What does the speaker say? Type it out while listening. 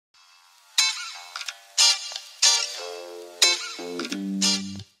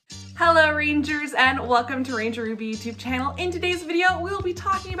Hello Rangers, and welcome to Ranger Ruby YouTube channel. In today's video, we will be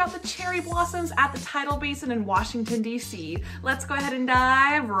talking about the cherry blossoms at the Tidal Basin in Washington, D.C. Let's go ahead and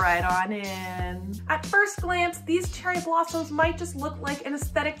dive right on in. At first glance, these cherry blossoms might just look like an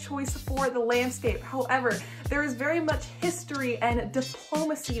aesthetic choice for the landscape. However, there is very much history and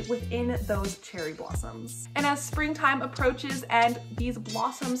diplomacy within those cherry blossoms. And as springtime approaches and these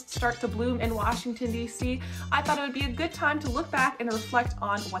blossoms start to bloom in Washington, D.C., I thought it would be a good time to look back and reflect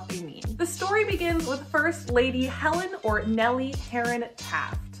on what they mean. The story begins with First Lady Helen or Nellie Herron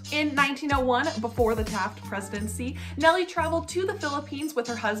Taft. In 1901, before the Taft presidency, Nellie traveled to the Philippines with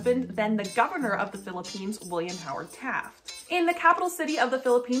her husband, then the governor of the Philippines, William Howard Taft. In the capital city of the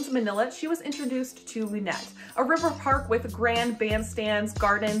Philippines, Manila, she was introduced to Luneta, a river park with grand bandstands,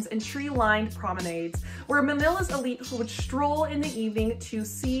 gardens, and tree-lined promenades, where Manila's elite would stroll in the evening to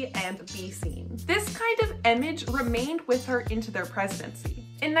see and be seen. This kind of image remained with her into their presidency.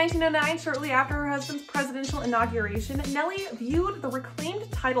 In 1909, shortly after her husband's presidential inauguration, Nellie viewed the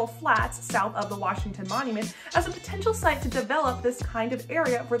reclaimed tidal flats south of the Washington Monument as a potential site to develop this kind of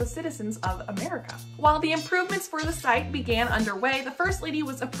area for the citizens of America. While the improvements for the site began underway, the First Lady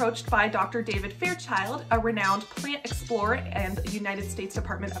was approached by Dr. David Fairchild, a renowned plant explorer and United States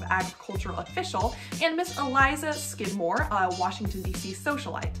Department of Agriculture official, and Miss Eliza Skidmore, a Washington, D.C.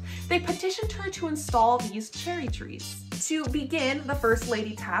 socialite. They petitioned her to install these cherry trees. To begin, the First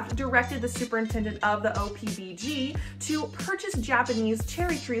Lady Taft directed the superintendent of the OPBG to purchase Japanese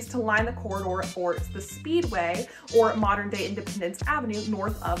cherry trees to line the corridor or the Speedway or modern-day Independence Avenue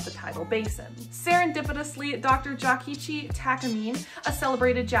north of the Tidal Basin. Serendipitously, Dr. Jakichi Takamine, a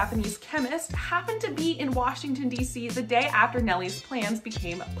celebrated Japanese chemist, happened to be in Washington, D.C. the day after Nellie's plans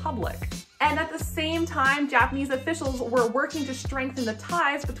became public. And at the same time, Japanese officials were working to strengthen the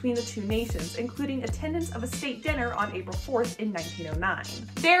ties between the two nations, including attendance of a state dinner on April 4th in 1909.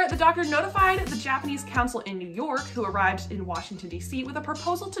 There, the doctor notified the Japanese consul in New York, who arrived in Washington, D.C., with a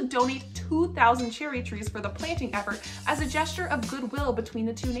proposal to donate 2,000 cherry trees for the planting effort as a gesture of goodwill between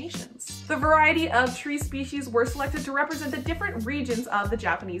the two nations. The variety of tree species were selected to represent the different regions of the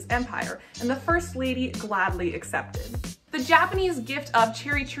Japanese Empire, and the First Lady gladly accepted. The Japanese gift of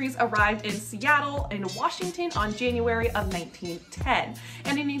cherry trees arrived in Seattle in Washington on January of 1910,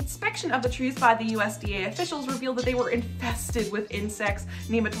 and an inspection of the trees by the USDA officials revealed that they were infested with insects,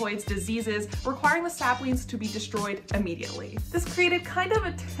 nematoids, diseases, requiring the saplings to be destroyed immediately. This created kind of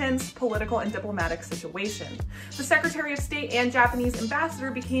a tense political and diplomatic situation. The Secretary of State and Japanese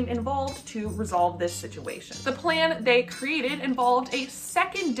ambassador became involved to resolve this situation. The plan they created involved a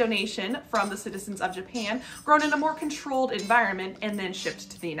second donation from the citizens of Japan, grown in a more controlled environment and then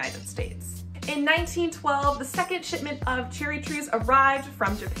shipped to the United States. In 1912, the second shipment of cherry trees arrived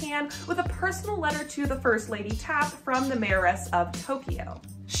from Japan with a personal letter to the First Lady Taft from the mayoress of Tokyo.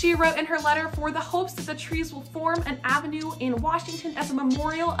 She wrote in her letter for the hopes that the trees will form an avenue in Washington as a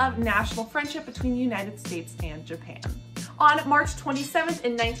memorial of national friendship between the United States and Japan. On March 27th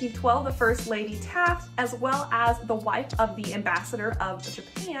in 1912, the First Lady Taft, as well as the wife of the ambassador of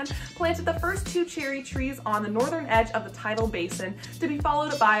Japan, planted the first 2 cherry trees on the northern edge of the Tidal Basin, to be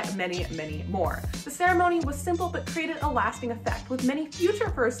followed by many, many more. The ceremony was simple but created a lasting effect, with many future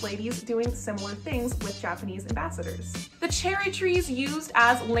First Ladies doing similar things with Japanese ambassadors. The cherry trees used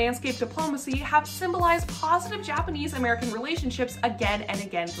as landscape diplomacy have symbolized positive Japanese-American relationships again and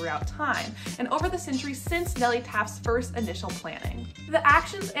again throughout time, and over the centuries since Nellie Taft's first initial planning. The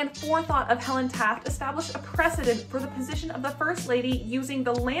actions and forethought of Helen Taft established a precedent for the position of the First Lady using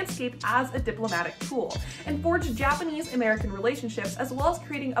the landscape as a diplomatic tool, and forged Japanese-American relationships, as well as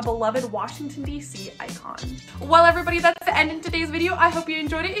creating a beloved Washington, D.C. icon. Well everybody, that's the end of today's video. I hope you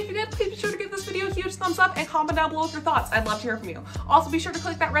enjoyed it. If you did, please be sure to give this video a huge thumbs up and comment down below with your thoughts. I'd love to hear from you. Also be sure to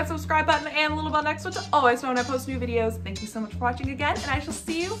click that red subscribe button and the little bell next to it to always know when I post new videos. Thank you so much for watching again, and I shall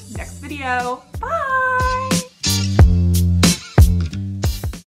see you next video. Bye!